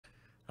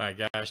All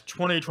right, guys.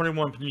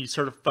 2021 Panini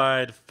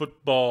Certified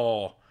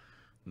Football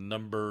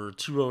number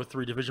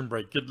 203 division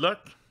break. Good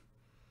luck.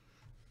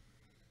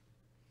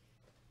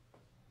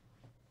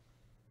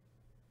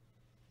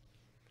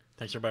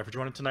 Thanks, everybody, for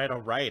joining tonight.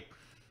 All right.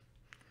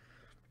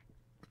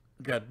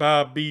 We got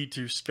Bob B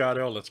to Scott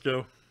L. Let's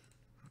go.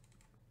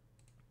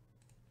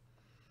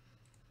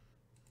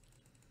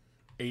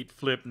 8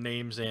 flip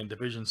names and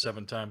division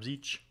 7 times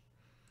each.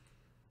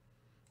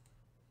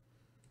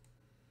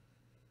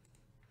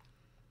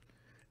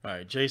 All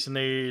right, Jason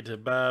A to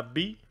Bob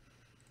B.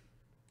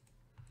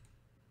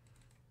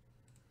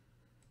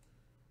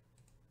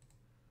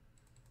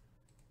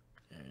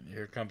 And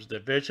here comes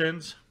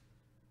divisions.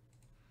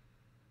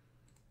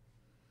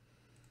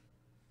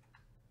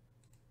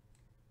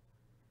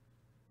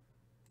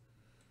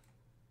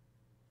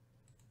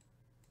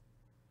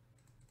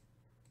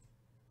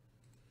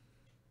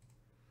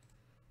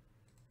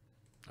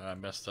 I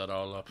messed that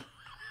all up.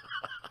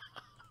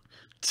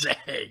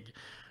 Dang.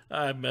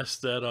 I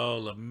messed that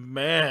all up.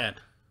 Man.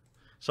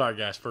 Sorry,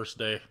 guys. First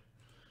day.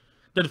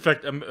 Didn't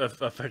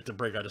affect the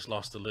break. I just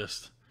lost the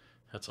list.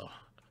 That's all.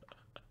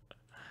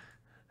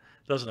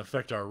 Doesn't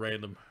affect our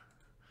random.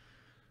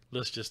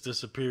 List just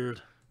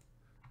disappeared.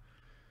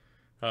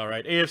 All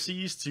right. AFC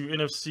East to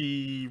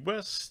NFC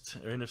West.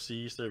 Or NFC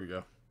East. There we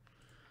go.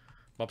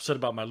 I'm upset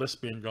about my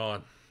list being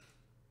gone.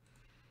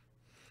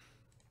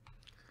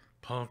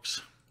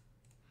 Punks.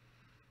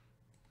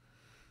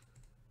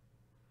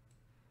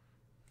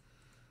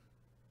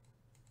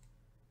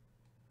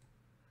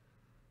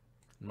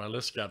 My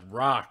list got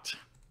rocked.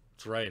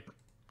 That's right.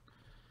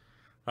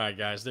 All right,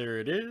 guys, there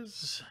it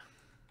is.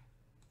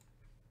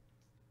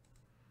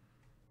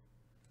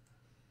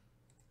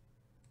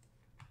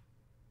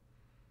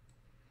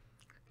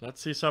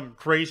 Let's see something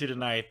crazy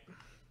tonight.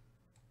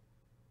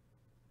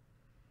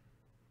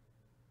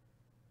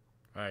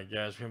 All right,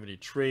 guys, we have any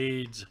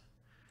trades?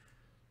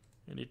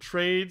 Any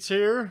trades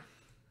here?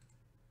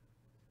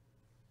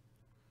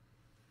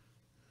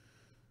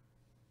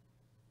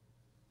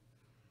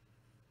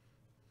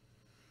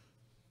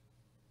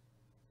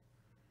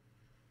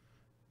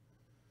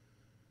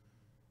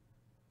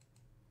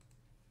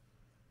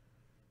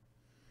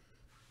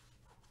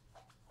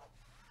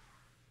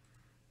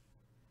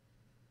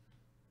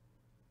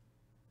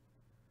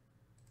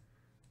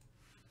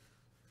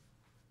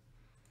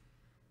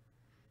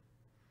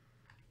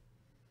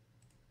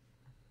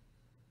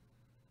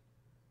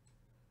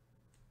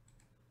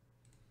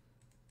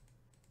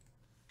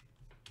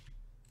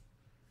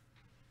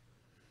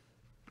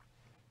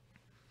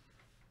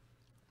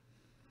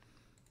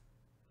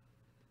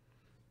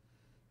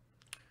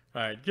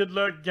 All right, good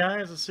luck,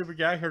 guys. Let's see what we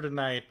got here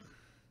tonight.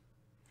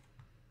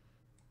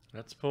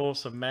 Let's pull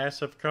some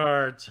massive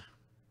cards.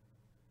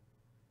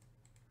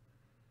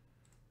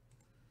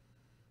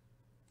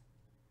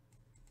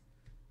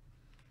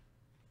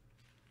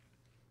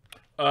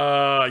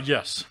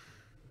 Yes.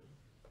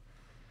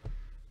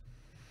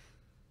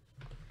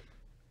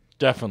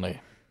 Definitely.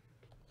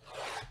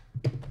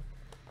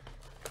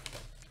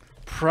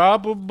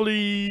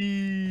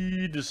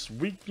 Probably this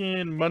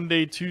weekend,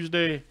 Monday,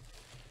 Tuesday.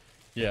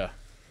 Yeah.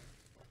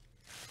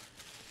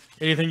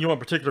 Anything you want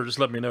in particular, just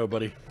let me know,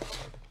 buddy.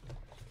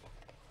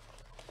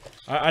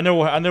 I know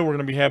we're going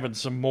to be having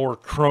some more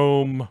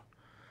Chrome,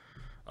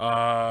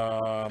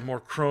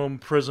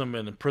 Prism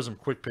and Prism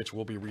Quick Pitch.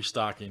 We'll be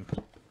restocking,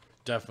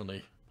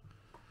 definitely.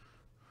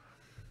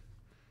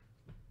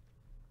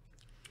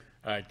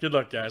 All right, good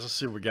luck, guys. Let's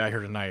see what we got here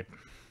tonight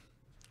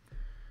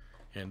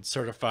in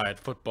certified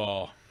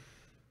football.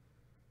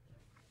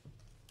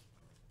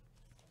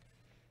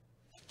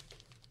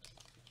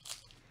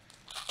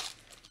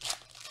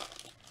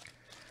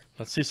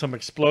 Let's see some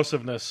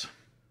explosiveness.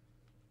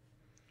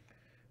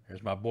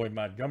 Here's my boy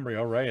Montgomery.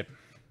 All right.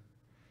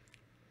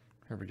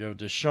 Here we go.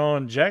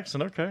 Deshaun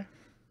Jackson. Okay.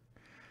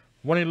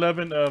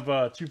 111 of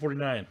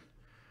 249.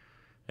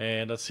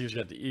 And let's see who's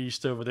got the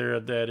East over there.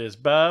 That is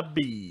Bob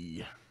B.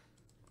 There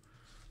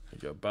you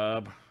go,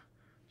 Bob.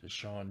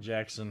 Deshaun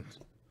Jackson.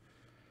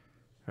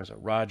 There's a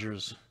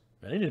Rodgers.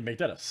 Man, he didn't make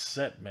that a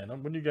set, man.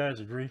 Wouldn't you guys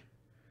agree?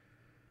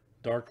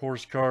 Dark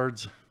Horse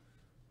cards.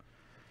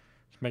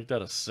 Let's make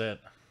that a set.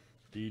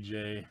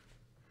 DJ.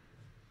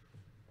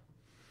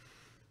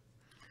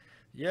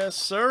 Yes,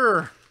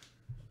 sir.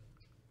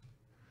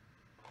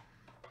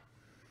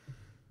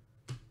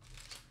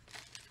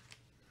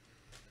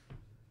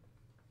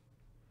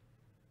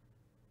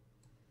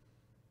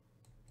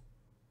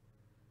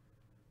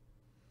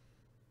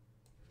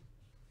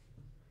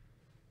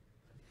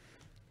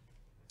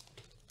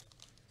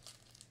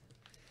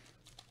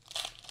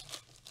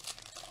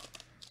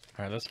 All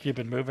right, let's keep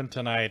it moving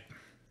tonight.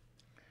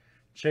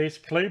 Chase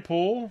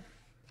Claypool.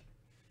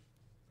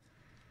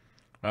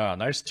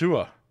 Nice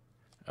Tua.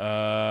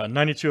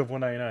 92 of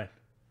 199.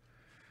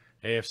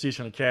 AFC's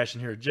going to cash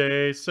in here.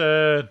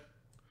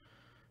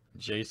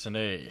 Jason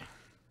A.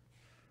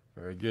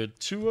 Very good.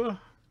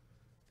 Tua.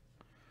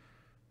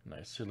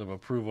 Nice seal of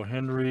approval,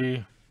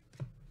 Henry.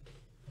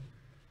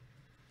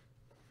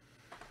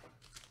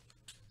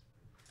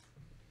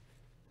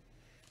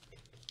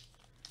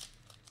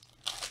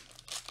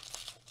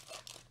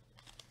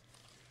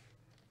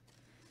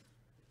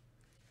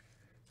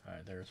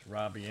 There's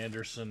Robbie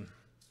Anderson.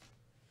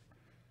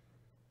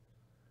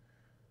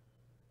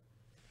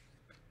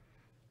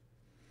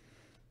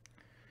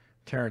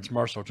 Terrence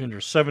Marshall Jr.,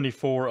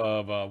 74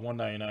 of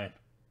 199.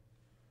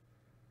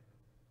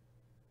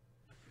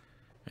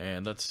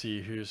 And let's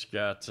see who's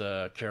got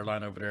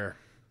Carolina over there.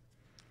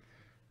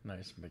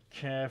 Nice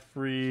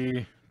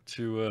McCaffrey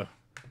to...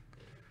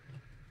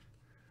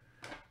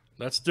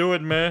 let's do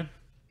it, man.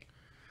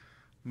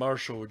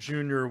 Marshall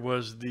Jr.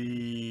 was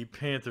the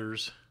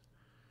Panthers.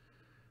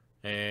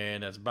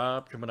 And that's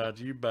Bob coming out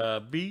to you,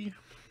 Bob B.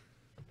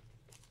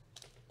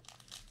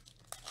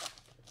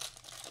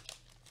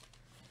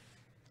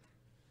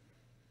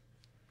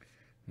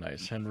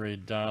 Nice Henry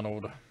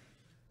Donald.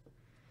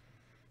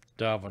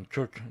 Dalvin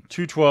Cook,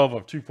 212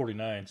 of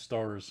 249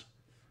 stars.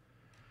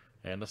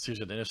 And let's see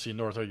who's at the NFC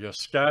North. There you go,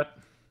 Scott.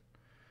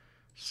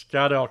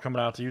 Scott L coming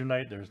out to you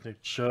tonight. There's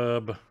Nick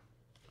Chubb.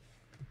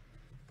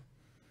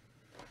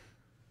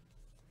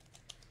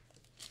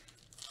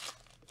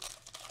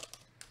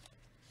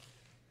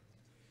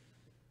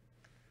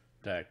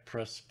 Dak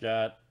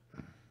Prescott.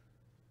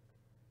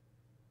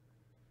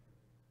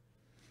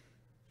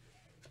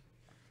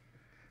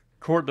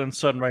 Cortland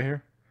Sutton right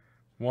here.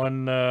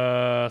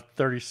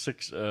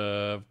 136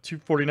 of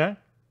 249.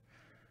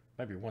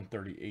 Might be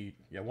 138.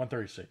 Yeah,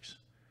 136.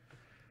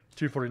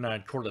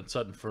 249 Cortland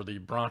Sutton for the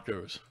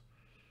Broncos.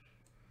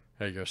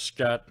 There you go,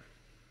 Scott.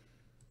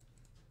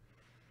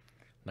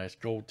 Nice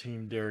gold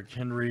team, Derrick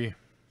Henry.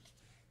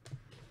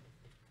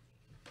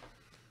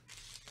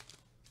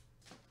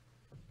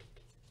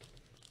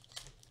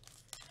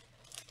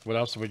 What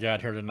else have we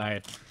got here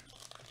tonight?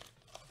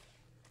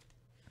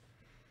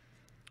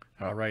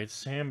 All right,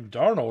 Sam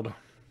Darnold.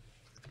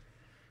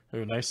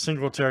 Ooh, nice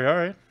Singletary. All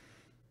right.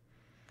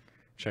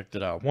 Checked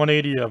it out.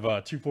 180 of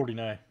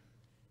 249.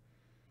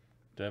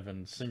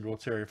 Devin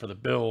Singletary for the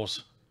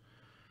Bills.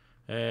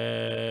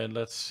 And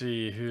let's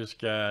see who's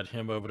got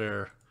him over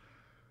there.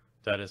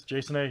 That is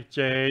Jason A.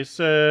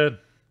 Jason.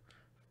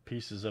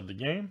 Pieces of the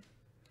game.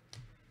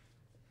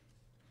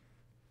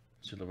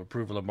 Seal of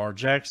approval of Lamar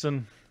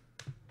Jackson.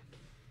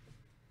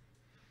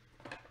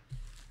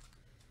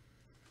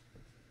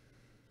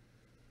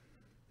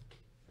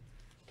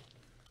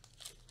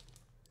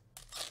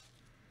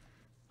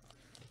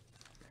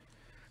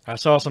 I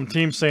saw some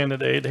teams saying that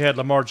they had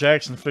Lamar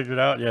Jackson figured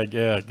out.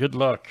 Yeah, good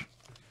luck.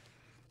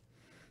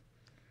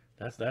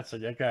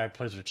 That guy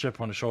plays with a chip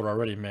on his shoulder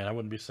already, man. I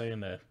wouldn't be saying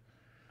that.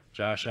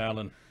 Josh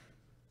Allen.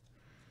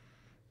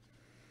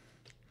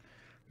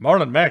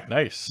 Marlon Mack,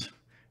 nice.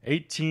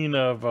 18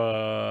 of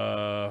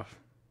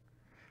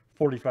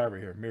 45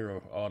 right here.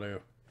 Miro auto.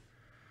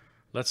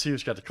 Let's see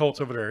who's got the Colts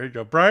over there. Here you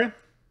go, Brian.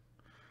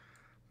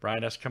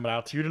 Brian S. coming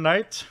out to you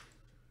tonight.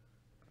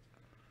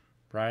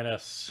 Brian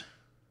S.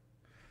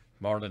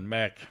 Marlon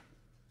Mack.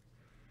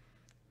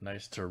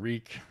 Nice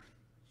Tariq.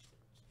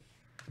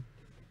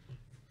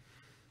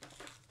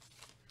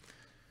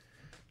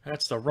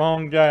 That's the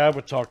wrong guy I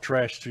would talk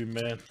trash to,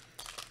 man.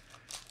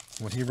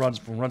 When he runs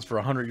for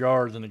 100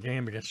 yards in the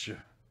game against you.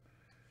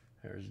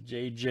 There's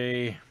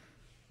JJ.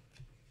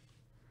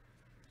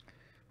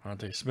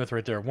 Monte Smith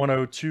right there.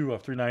 102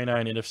 of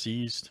 399 NFC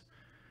East.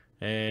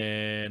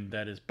 And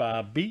that is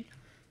Bob B.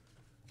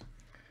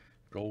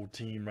 Gold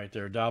team right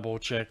there. Double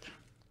check.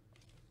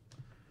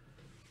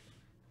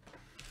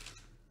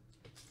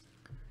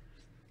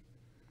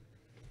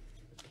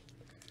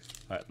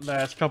 All right,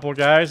 last couple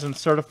guys in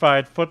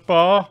certified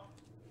football.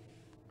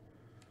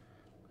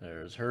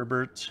 There's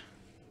Herbert.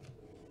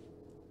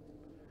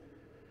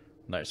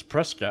 Nice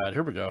Prescott.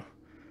 Here we go.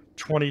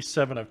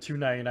 27 of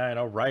 299.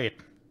 All right.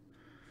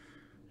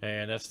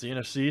 And that's the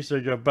NFC. So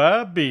you go,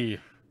 Bobby.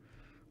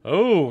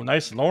 Oh,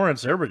 nice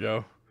Lawrence. There we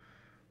go.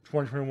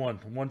 2021.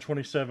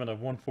 127 of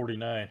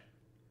 149.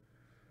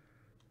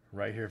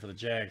 Right here for the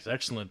Jags.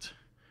 Excellent.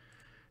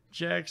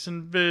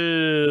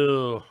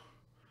 Jacksonville.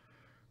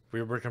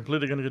 We're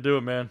completely going to do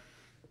it, man.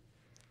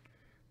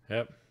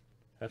 Yep.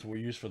 That's what we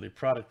use for the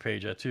product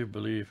page, I too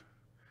believe.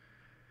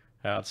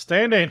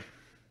 Outstanding.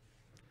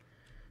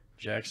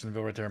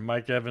 Jacksonville right there.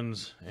 Mike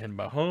Evans and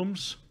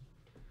Mahomes.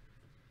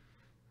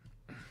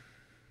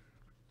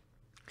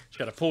 Just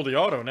got to pull the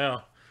auto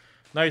now.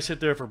 Nice hit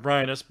there for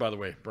Brian S., by the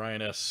way.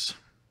 Brian S.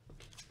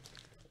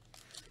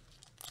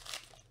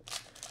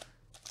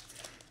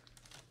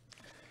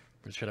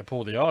 We just got to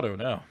pull the auto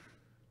now.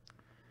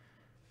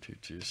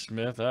 2-2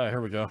 Smith.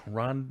 Here we go.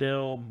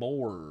 Rondell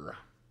Moore.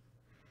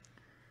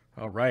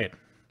 All right.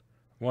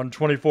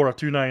 124 of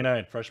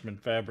 299. Freshman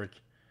fabric.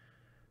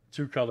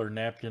 2-color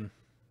napkin.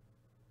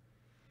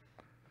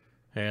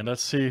 And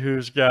let's see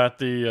who's got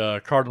the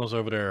Cardinals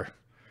over there.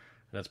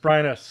 That's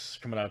Brian S.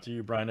 Coming out to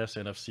you. Brian S.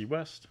 NFC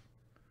West.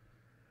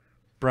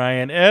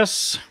 Brian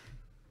S.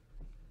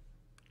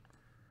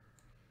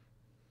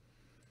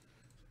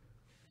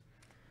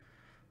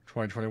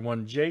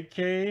 '21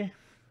 JK.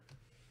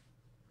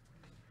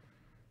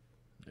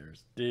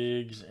 There's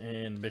Diggs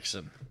and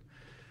Mixon.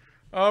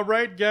 All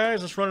right,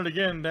 guys, let's run it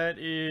again. That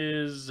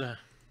is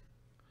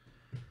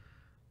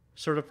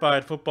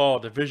Certified Football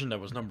Division. That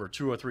was number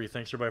 203.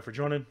 Thanks, everybody, for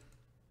joining.